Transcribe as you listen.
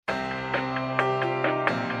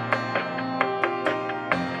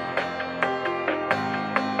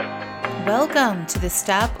Welcome to the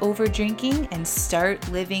Stop Overdrinking and Start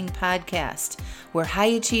Living podcast, where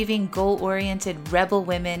high-achieving, goal-oriented rebel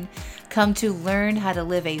women come to learn how to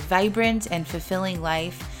live a vibrant and fulfilling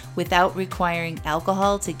life without requiring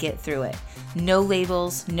alcohol to get through it. No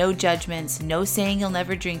labels, no judgments, no saying you'll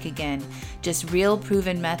never drink again. Just real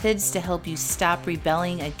proven methods to help you stop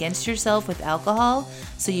rebelling against yourself with alcohol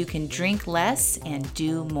so you can drink less and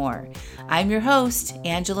do more. I'm your host,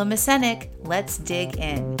 Angela Masenik. Let's dig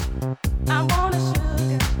in.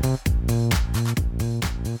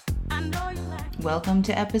 Welcome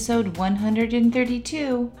to episode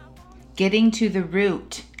 132, Getting to the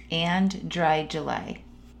Root and Dry July.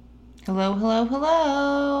 Hello, hello,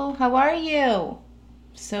 hello. How are you?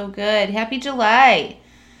 So good. Happy July.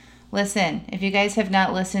 Listen, if you guys have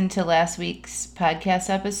not listened to last week's podcast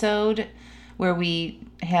episode where we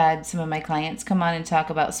had some of my clients come on and talk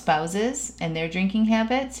about spouses and their drinking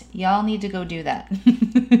habits, y'all need to go do that.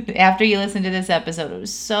 After you listen to this episode, it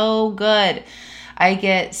was so good. I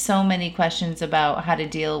get so many questions about how to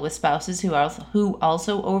deal with spouses who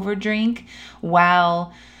also overdrink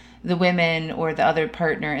while the women or the other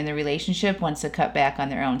partner in the relationship wants to cut back on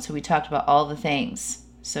their own. So we talked about all the things.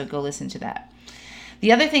 So go listen to that.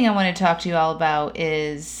 The other thing I want to talk to you all about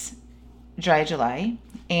is Dry July.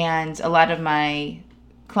 And a lot of my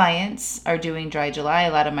clients are doing Dry July.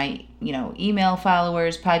 A lot of my, email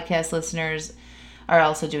followers, podcast listeners are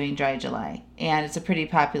also doing Dry July. And it's a pretty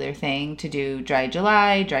popular thing to do Dry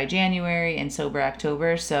July, Dry January, and Sober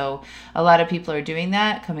October. So a lot of people are doing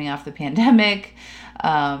that coming off the pandemic.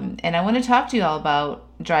 And I want to talk to you all about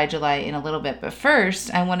Dry July in a little bit. But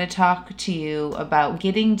first, I want to talk to you about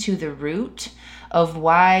getting to the root of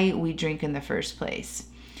why we drink in the first place.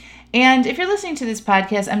 And if you're listening to this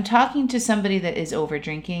podcast, I'm talking to somebody that is over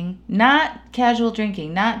drinking, not casual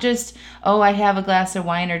drinking, not just, I have a glass of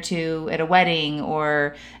wine or two at a wedding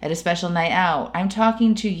or at a special night out. I'm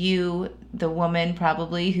talking to you, the woman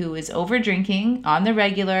probably who is over drinking on the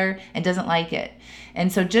regular and doesn't like it. And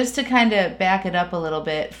so just to kind of back it up a little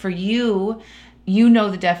bit, for you, you know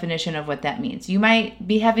the definition of what that means. You might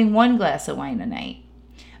be having one glass of wine a night,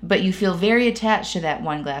 but you feel very attached to that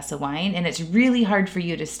one glass of wine, and it's really hard for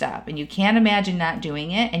you to stop. And you can't imagine not doing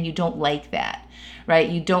it, and you don't like that, right?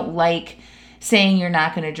 You don't like saying you're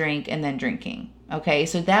not going to drink and then drinking. Okay,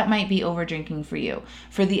 so that might be over drinking for you.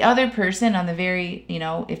 For the other person on the very,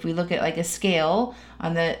 if we look at like a scale,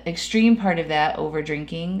 on the extreme part of that over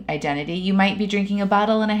drinking identity, you might be drinking a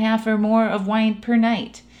bottle and a half or more of wine per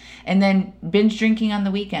night and then binge drinking on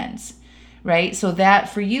the weekends, right? So that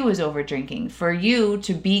for you is over drinking. For you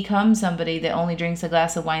to become somebody that only drinks a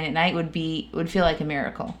glass of wine at night would feel like a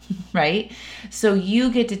miracle, right? So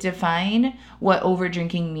you get to define what over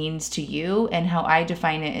drinking means to you, and how I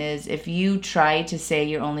define it is if you try to say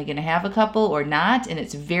you're only going to have a couple or not, and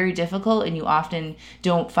it's very difficult and you often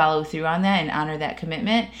don't follow through on that and honor that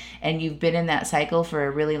commitment, and you've been in that cycle for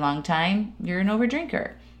a really long time, you're an over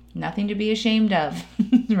drinker. Nothing to be ashamed of,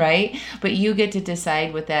 right? But you get to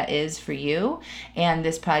decide what that is for you. And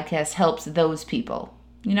this podcast helps those people.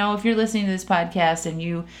 If you're listening to this podcast and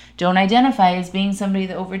you don't identify as being somebody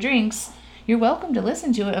that overdrinks, you're welcome to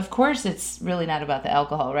listen to it. Of course, it's really not about the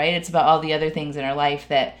alcohol, right? It's about all the other things in our life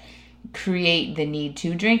that create the need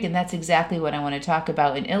to drink. And that's exactly what I want to talk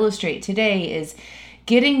about and illustrate today is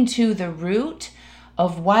getting to the root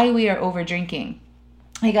of why we are overdrinking.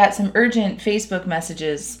 I got some urgent Facebook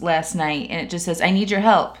messages last night, and it just says, I need your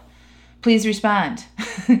help. Please respond.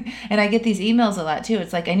 And I get these emails a lot too.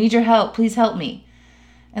 It's like, I need your help. Please help me.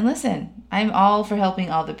 And listen, I'm all for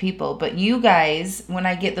helping all the people. But you guys, when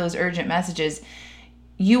I get those urgent messages,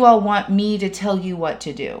 you all want me to tell you what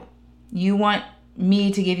to do. You want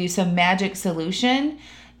me to give you some magic solution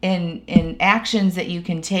in actions that you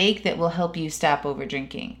can take that will help you stop over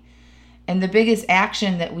drinking. And the biggest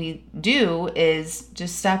action that we do is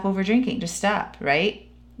just stop over drinking. Just stop, right?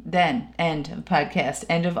 Then, end of podcast,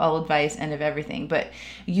 end of all advice, end of everything. But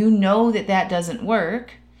you know that doesn't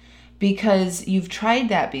work because you've tried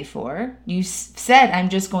that before. You said, I'm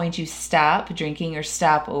just going to stop drinking or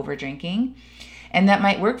stop over drinking. And that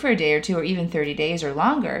might work for a day or two or even 30 days or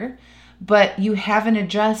longer. But you haven't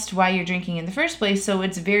addressed why you're drinking in the first place. So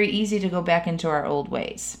it's very easy to go back into our old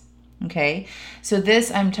ways. Okay, so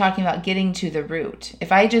I'm talking about getting to the root.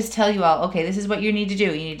 If I just tell you all, okay, this is what you need to do.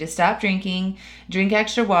 You need to stop drinking, drink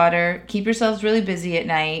extra water, keep yourselves really busy at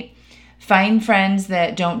night, find friends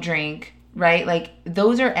that don't drink, right? Like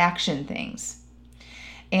those are action things.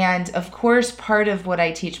 And of course, part of what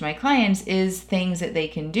I teach my clients is things that they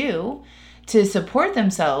can do to support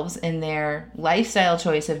themselves in their lifestyle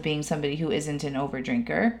choice of being somebody who isn't an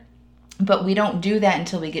overdrinker. But we don't do that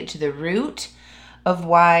until we get to the root of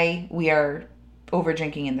why we are over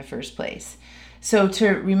drinking in the first place. So to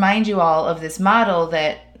remind you all of this model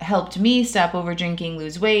that helped me stop over drinking,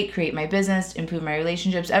 lose weight, create my business, improve my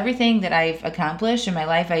relationships, everything that I've accomplished in my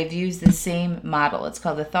life, I've used the same model. It's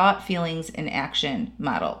called the thought, feelings, and action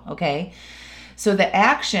model, okay? So the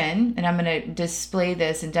action, and I'm going to display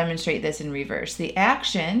this and demonstrate this in reverse. The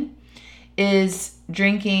action is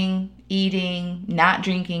drinking, eating, not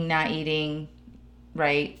drinking, not eating,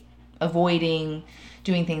 right? Avoiding,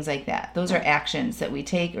 doing things like that. Those are actions that we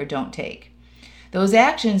take or don't take. Those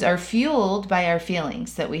actions are fueled by our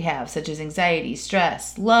feelings that we have, such as anxiety,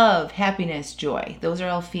 stress, love, happiness, joy. Those are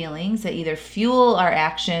all feelings that either fuel our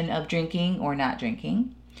action of drinking or not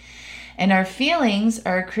drinking. And our feelings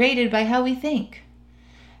are created by how we think.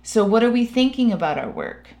 So what are we thinking about our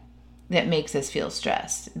work that makes us feel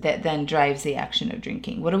stressed, that then drives the action of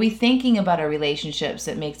drinking? What are we thinking about our relationships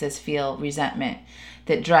that makes us feel resentment,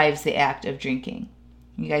 that drives the act of drinking?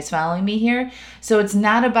 You guys following me here? So it's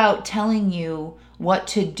not about telling you what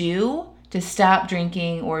to do to stop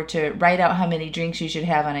drinking or to write out how many drinks you should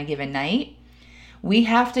have on a given night. We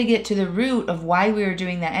have to get to the root of why we are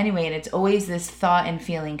doing that anyway, and it's always this thought and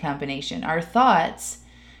feeling combination. Our thoughts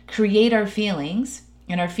create our feelings,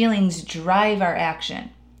 and our feelings drive our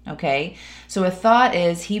action, okay? So a thought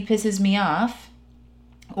is, he pisses me off,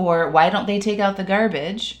 or why don't they take out the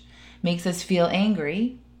garbage, makes us feel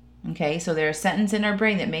angry. Okay, so there's a sentence in our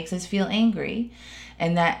brain that makes us feel angry.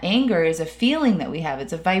 And that anger is a feeling that we have.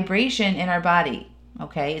 It's a vibration in our body.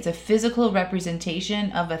 Okay, it's a physical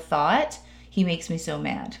representation of a thought. He makes me so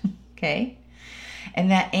mad. Okay,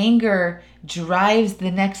 and that anger drives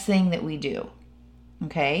the next thing that we do.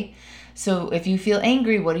 Okay, so if you feel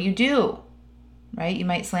angry, what do? Right? You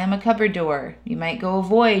might slam a cupboard door. You might go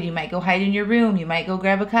avoid. You might go hide in your room. You might go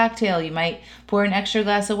grab a cocktail. You might pour an extra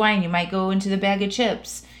glass of wine. You might go into the bag of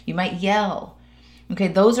chips. You might yell. Okay,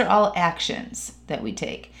 those are all actions that we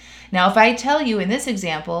take. Now, if I tell you in this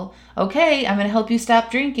example, okay, I'm going to help you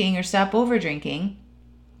stop drinking or stop over drinking,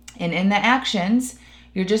 and in the actions,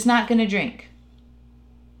 you're just not going to drink.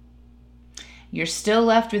 You're still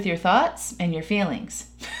left with your thoughts and your feelings.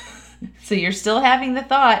 So you're still having the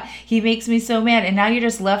thought, he makes me so mad, and now you're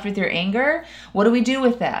just left with your anger. What do we do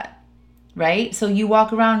with that? Right? So you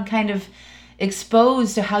walk around kind of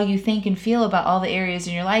exposed to how you think and feel about all the areas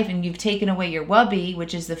in your life, and you've taken away your wubby,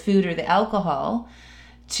 which is the food or the alcohol,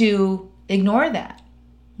 to ignore that.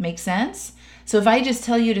 Make sense? So if I just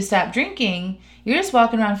tell you to stop drinking, you're just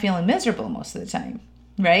walking around feeling miserable most of the time,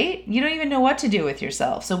 right? You don't even know what to do with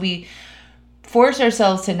yourself. So we force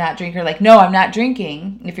ourselves to not drink, or like, no, I'm not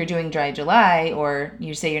drinking. If you're doing dry July, or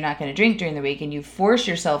you say you're not going to drink during the week, and you force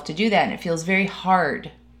yourself to do that, and it feels very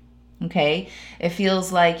hard. Okay? It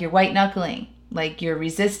feels like you're white knuckling, like you're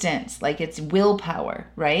resistance, like it's willpower,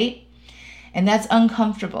 right? And that's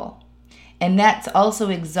uncomfortable. And that's also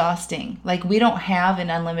exhausting. Like, we don't have an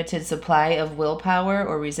unlimited supply of willpower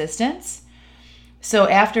or resistance. So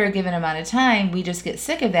after a given amount of time, we just get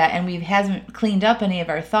sick of that, and we haven't cleaned up any of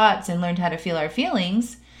our thoughts and learned how to feel our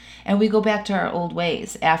feelings, and we go back to our old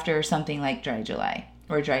ways after something like dry July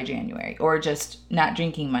or dry January, or just not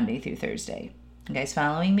drinking Monday through Thursday. You guys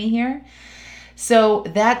following me here? So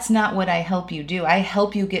that's not what I help you do. I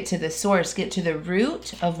help you get to the source, get to the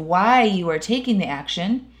root of why you are taking the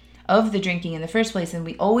action of the drinking in the first place. And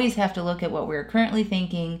we always have to look at what we're currently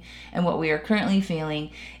thinking and what we are currently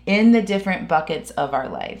feeling in the different buckets of our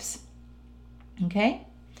lives. Okay?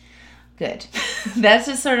 Good. That's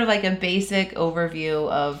just sort of like a basic overview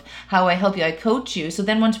of how I help you. I coach you. So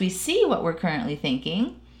then once we see what we're currently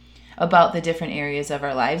thinking about the different areas of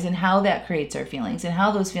our lives and how that creates our feelings and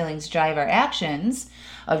how those feelings drive our actions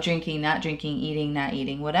of drinking, not drinking, eating, not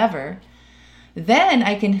eating, whatever, then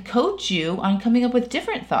I can coach you on coming up with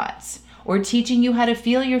different thoughts, or teaching you how to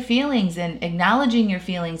feel your feelings and acknowledging your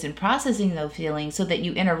feelings and processing those feelings so that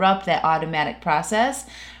you interrupt that automatic process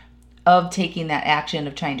of taking that action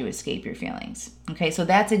of trying to escape your feelings. Okay, so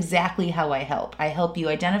that's exactly how I help. I help you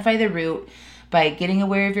identify the root by getting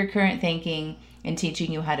aware of your current thinking and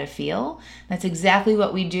teaching you how to feel. That's exactly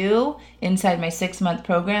what we do inside my 6-month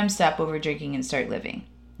program, Stop Over Drinking and Start Living.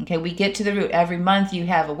 Okay, we get to the root. Every month you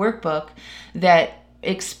have a workbook that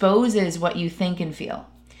exposes what you think and feel.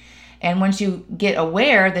 And once you get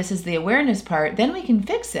aware, this is the awareness part, then we can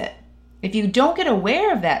fix it. If you don't get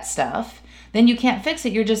aware of that stuff, then you can't fix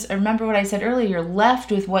it. You're just, remember what I said earlier, you're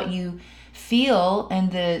left with what you feel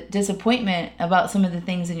and the disappointment about some of the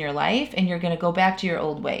things in your life, and you're going to go back to your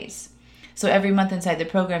old ways. So every month inside the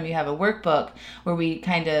program, you have a workbook where we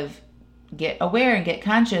kind of get aware and get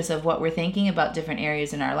conscious of what we're thinking about different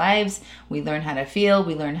areas in our lives. We learn how to feel,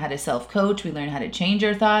 we learn how to self-coach, we learn how to change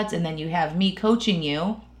our thoughts, and then you have me coaching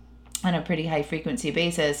you on a pretty high frequency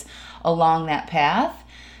basis along that path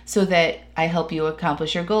so that I help you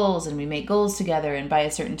accomplish your goals, and we make goals together, and by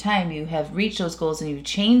a certain time you have reached those goals and you've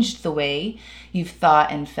changed the way you've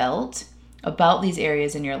thought and felt about these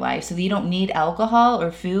areas in your life so that you don't need alcohol or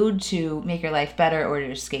food to make your life better or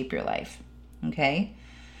to escape your life. Okay?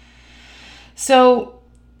 So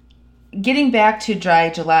getting back to dry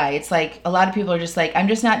July, it's like a lot of people are just like, I'm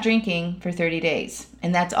just not drinking for 30 days.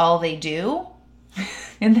 And that's all they do.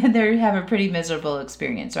 And then they have a pretty miserable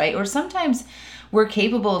experience, right? Or sometimes we're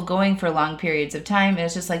capable of going for long periods of time and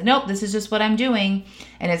it's just like, nope, this is just what I'm doing.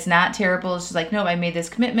 And it's not terrible. It's just like, nope, I made this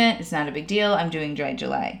commitment. It's not a big deal. I'm doing dry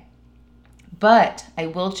July. But I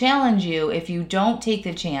will challenge you, if you don't take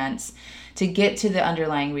the chance to get to the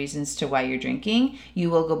underlying reasons to why you're drinking,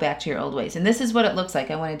 you will go back to your old ways. And this is what it looks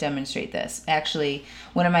like. I want to demonstrate this. Actually,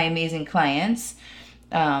 one of my amazing clients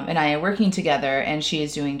and I are working together, and she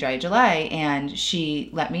is doing dry July, and she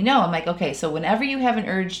let me know. I'm like, okay, so whenever you have an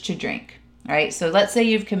urge to drink, all right, so let's say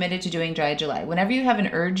you've committed to doing dry July. Whenever you have an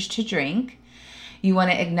urge to drink, you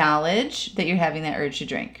want to acknowledge that you're having that urge to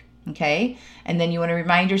drink, okay? And then you want to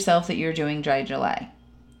remind yourself that you're doing dry July.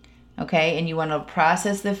 Okay, and you want to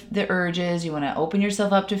process the urges. You want to open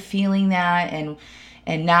yourself up to feeling that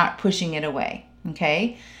and not pushing it away.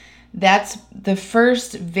 Okay, that's the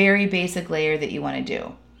first very basic layer that you want to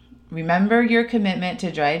do. Remember your commitment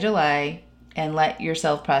to dry July and let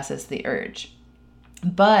yourself process the urge.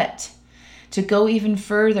 But to go even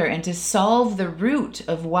further and to solve the root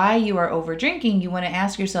of why you are over drinking, you want to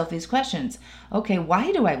ask yourself these questions. Okay,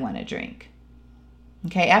 why do I want to drink?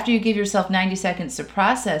 Okay, after you give yourself 90 seconds to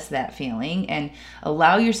process that feeling and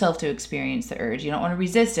allow yourself to experience the urge, you don't want to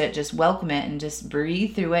resist it, just welcome it and just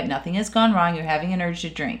breathe through it. Nothing has gone wrong. You're having an urge to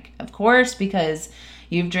drink. Of course, because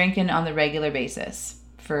you've drinking on the regular basis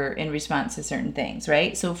in response to certain things,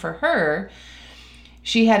 right? So for her,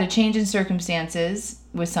 she had a change in circumstances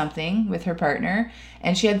with something with her partner,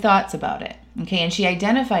 and she had thoughts about it. Okay, and she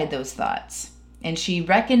identified those thoughts. And she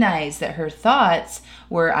recognized that her thoughts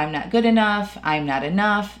were, I'm not good enough, I'm not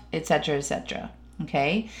enough, etc., etc.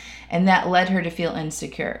 Okay? And that led her to feel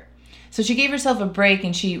insecure. So she gave herself a break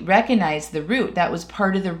and she recognized the root. That was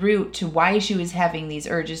part of the root to why she was having these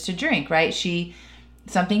urges to drink, right?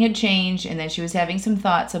 Something had changed, and then she was having some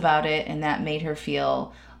thoughts about it, and that made her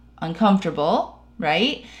feel uncomfortable,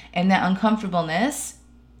 right? And that uncomfortableness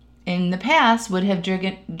in the past would have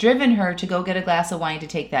driven her to go get a glass of wine to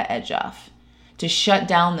take that edge off, to shut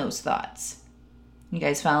down those thoughts. You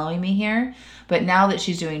guys following me here? But now that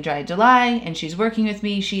she's doing dry July and she's working with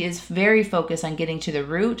me, she is very focused on getting to the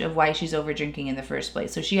root of why she's over drinking in the first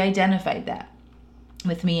place. So she identified that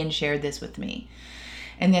with me and shared this with me.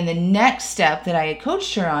 And then the next step that I had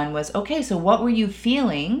coached her on was, okay, so what were you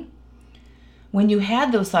feeling when you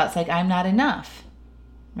had those thoughts like, I'm not enough,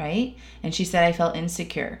 right? And she said, I felt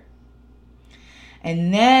insecure.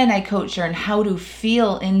 And then I coached her on how to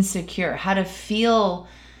feel insecure, how to feel,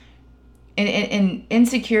 and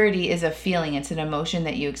insecurity is a feeling. It's an emotion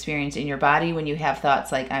that you experience in your body when you have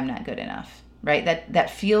thoughts like, I'm not good enough, right?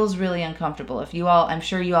 That feels really uncomfortable. I'm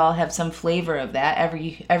sure you all have some flavor of that.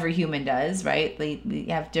 Every human does, right? We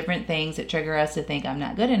have different things that trigger us to think I'm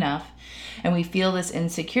not good enough. And we feel this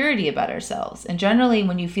insecurity about ourselves. And generally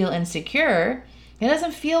when you feel insecure, it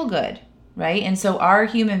doesn't feel good. Right? And so our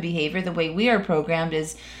human behavior, the way we are programmed,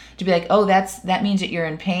 is to be like, oh, that means that you're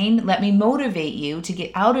in pain. Let me motivate you to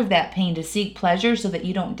get out of that pain, to seek pleasure so that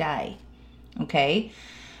you don't die. Okay?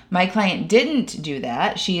 My client didn't do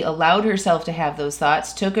that. She allowed herself to have those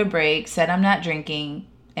thoughts, took a break, said, I'm not drinking,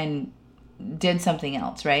 and did something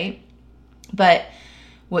else, right? But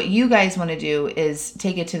what you guys want to do is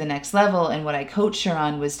take it to the next level. And what I coached her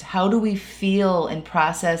on was, how do we feel and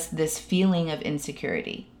process this feeling of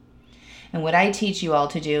insecurity? And what I teach you all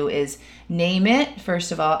to do is name it.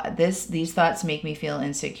 First of all, these thoughts make me feel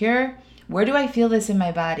insecure. Where do I feel this in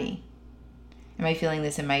my body? Am I feeling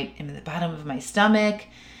this in the bottom of my stomach?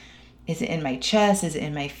 Is it in my chest? Is it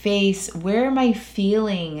in my face? Where am I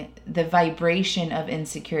feeling the vibration of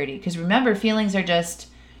insecurity? Because remember, feelings are just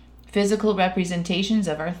physical representations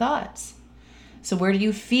of our thoughts. So where do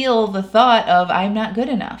you feel the thought of, I'm not good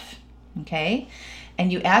enough? Okay?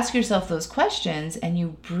 And you ask yourself those questions and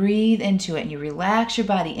you breathe into it and you relax your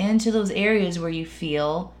body into those areas where you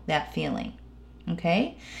feel that feeling.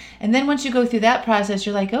 Okay? And then once you go through that process,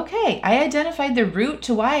 you're like, okay, I identified the root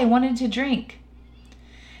to why I wanted to drink.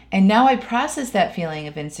 And now I process that feeling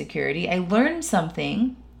of insecurity. I learned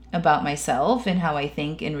something about myself and how I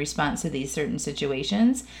think in response to these certain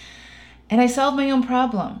situations. and I solved my own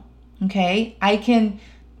problem. Okay, I can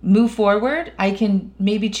move forward. I can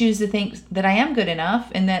maybe choose to think that I am good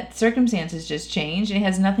enough and that circumstances just changed and it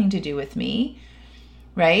has nothing to do with me,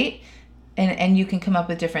 right? And you can come up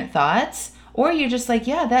with different thoughts. Or you're just like,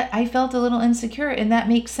 yeah, that I felt a little insecure and that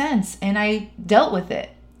makes sense. And I dealt with it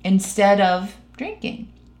instead of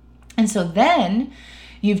drinking. And so then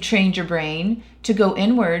you've trained your brain to go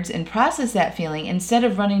inwards and process that feeling instead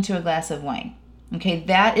of running to a glass of wine. Okay,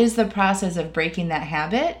 that is the process of breaking that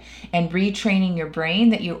habit and retraining your brain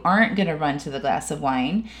that you aren't going to run to the glass of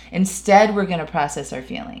wine. Instead, we're going to process our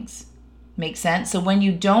feelings. Make sense? So when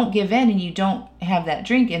you don't give in and you don't have that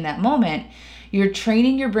drink in that moment, you're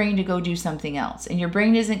training your brain to go do something else. And your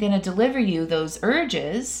brain isn't going to deliver you those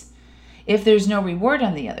urges if there's no reward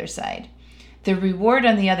on the other side. The reward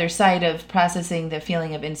on the other side of processing the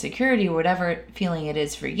feeling of insecurity or whatever feeling it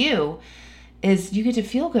is for you is you get to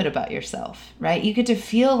feel good about yourself, right? You get to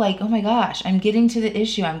feel like, oh my gosh, I'm getting to the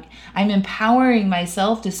issue. I'm empowering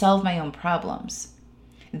myself to solve my own problems.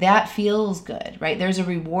 That feels good, right? There's a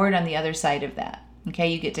reward on the other side of that.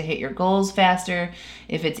 Okay, you get to hit your goals faster.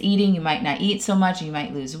 If it's eating, you might not eat so much. You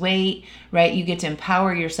might lose weight, right? You get to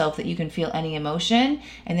empower yourself that you can feel any emotion,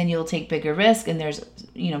 and then you'll take bigger risk. And there's,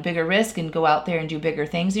 bigger risk and go out there and do bigger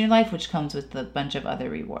things in your life, which comes with a bunch of other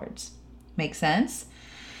rewards. Make sense?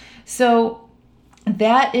 So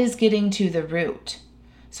that is getting to the root.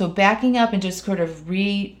 So backing up and just sort of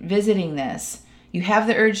revisiting this, you have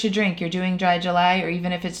the urge to drink. You're doing Dry July, or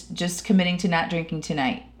even if it's just committing to not drinking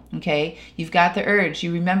tonight. Okay, you've got the urge.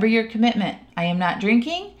 You remember your commitment. I am not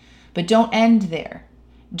drinking, but don't end there.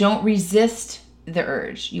 Don't resist the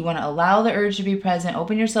urge. You want to allow the urge to be present.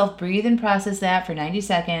 Open yourself, breathe and process that for 90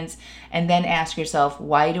 seconds, and then ask yourself,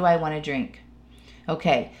 why do I want to drink?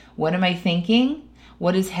 Okay, what am I thinking?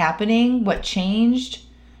 What is happening? What changed?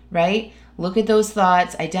 Right? Look at those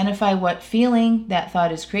thoughts, identify what feeling that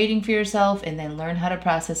thought is creating for yourself, and then learn how to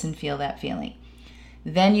process and feel that feeling.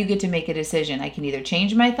 Then you get to make a decision. I can either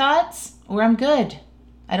change my thoughts or I'm good.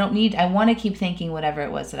 I want to keep thinking whatever it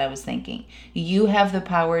was that I was thinking. You have the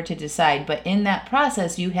power to decide, but in that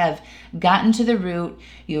process, you have gotten to the root,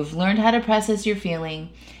 you've learned how to process your feeling,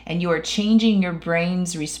 and you are changing your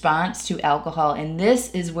brain's response to alcohol, and this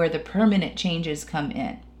is where the permanent changes come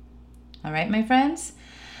in. All right, my friends?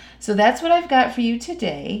 So that's what I've got for you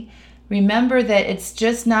today. Remember that it's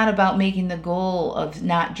just not about making the goal of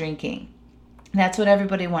not drinking. That's what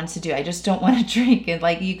everybody wants to do. I just don't want to drink. And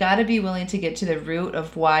you got to be willing to get to the root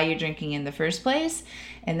of why you're drinking in the first place.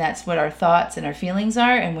 And that's what our thoughts and our feelings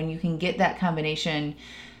are. And when you can get that combination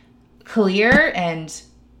clear and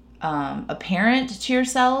apparent to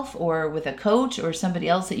yourself, or with a coach or somebody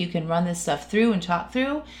else that you can run this stuff through and talk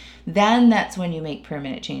through, then that's when you make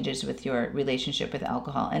permanent changes with your relationship with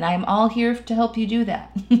alcohol. And I'm all here to help you do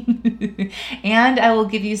that. And I will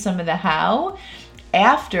give you some of the how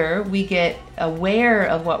after we get aware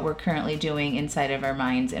of what we're currently doing inside of our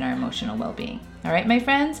minds and our emotional well-being. All right, my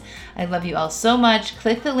friends, I love you all so much.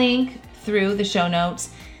 Click the link through the show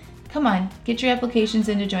notes. Come on, get your applications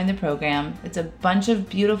in to join the program. It's a bunch of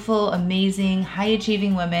beautiful, amazing,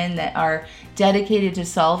 high-achieving women that are dedicated to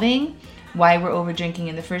solving why we're over drinking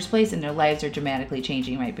in the first place, and their lives are dramatically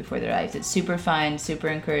changing right before their eyes. It's super fun, super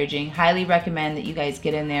encouraging. Highly recommend that you guys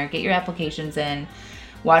get in there, get your applications in.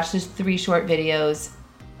 Watch those 3 short videos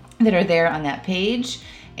that are there on that page,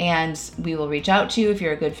 and we will reach out to you if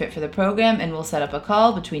you're a good fit for the program, and we'll set up a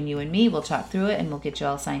call between you and me. We'll talk through it, and we'll get you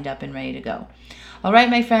all signed up and ready to go. All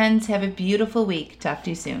right, my friends, have a beautiful week. Talk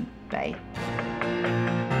to you soon. Bye.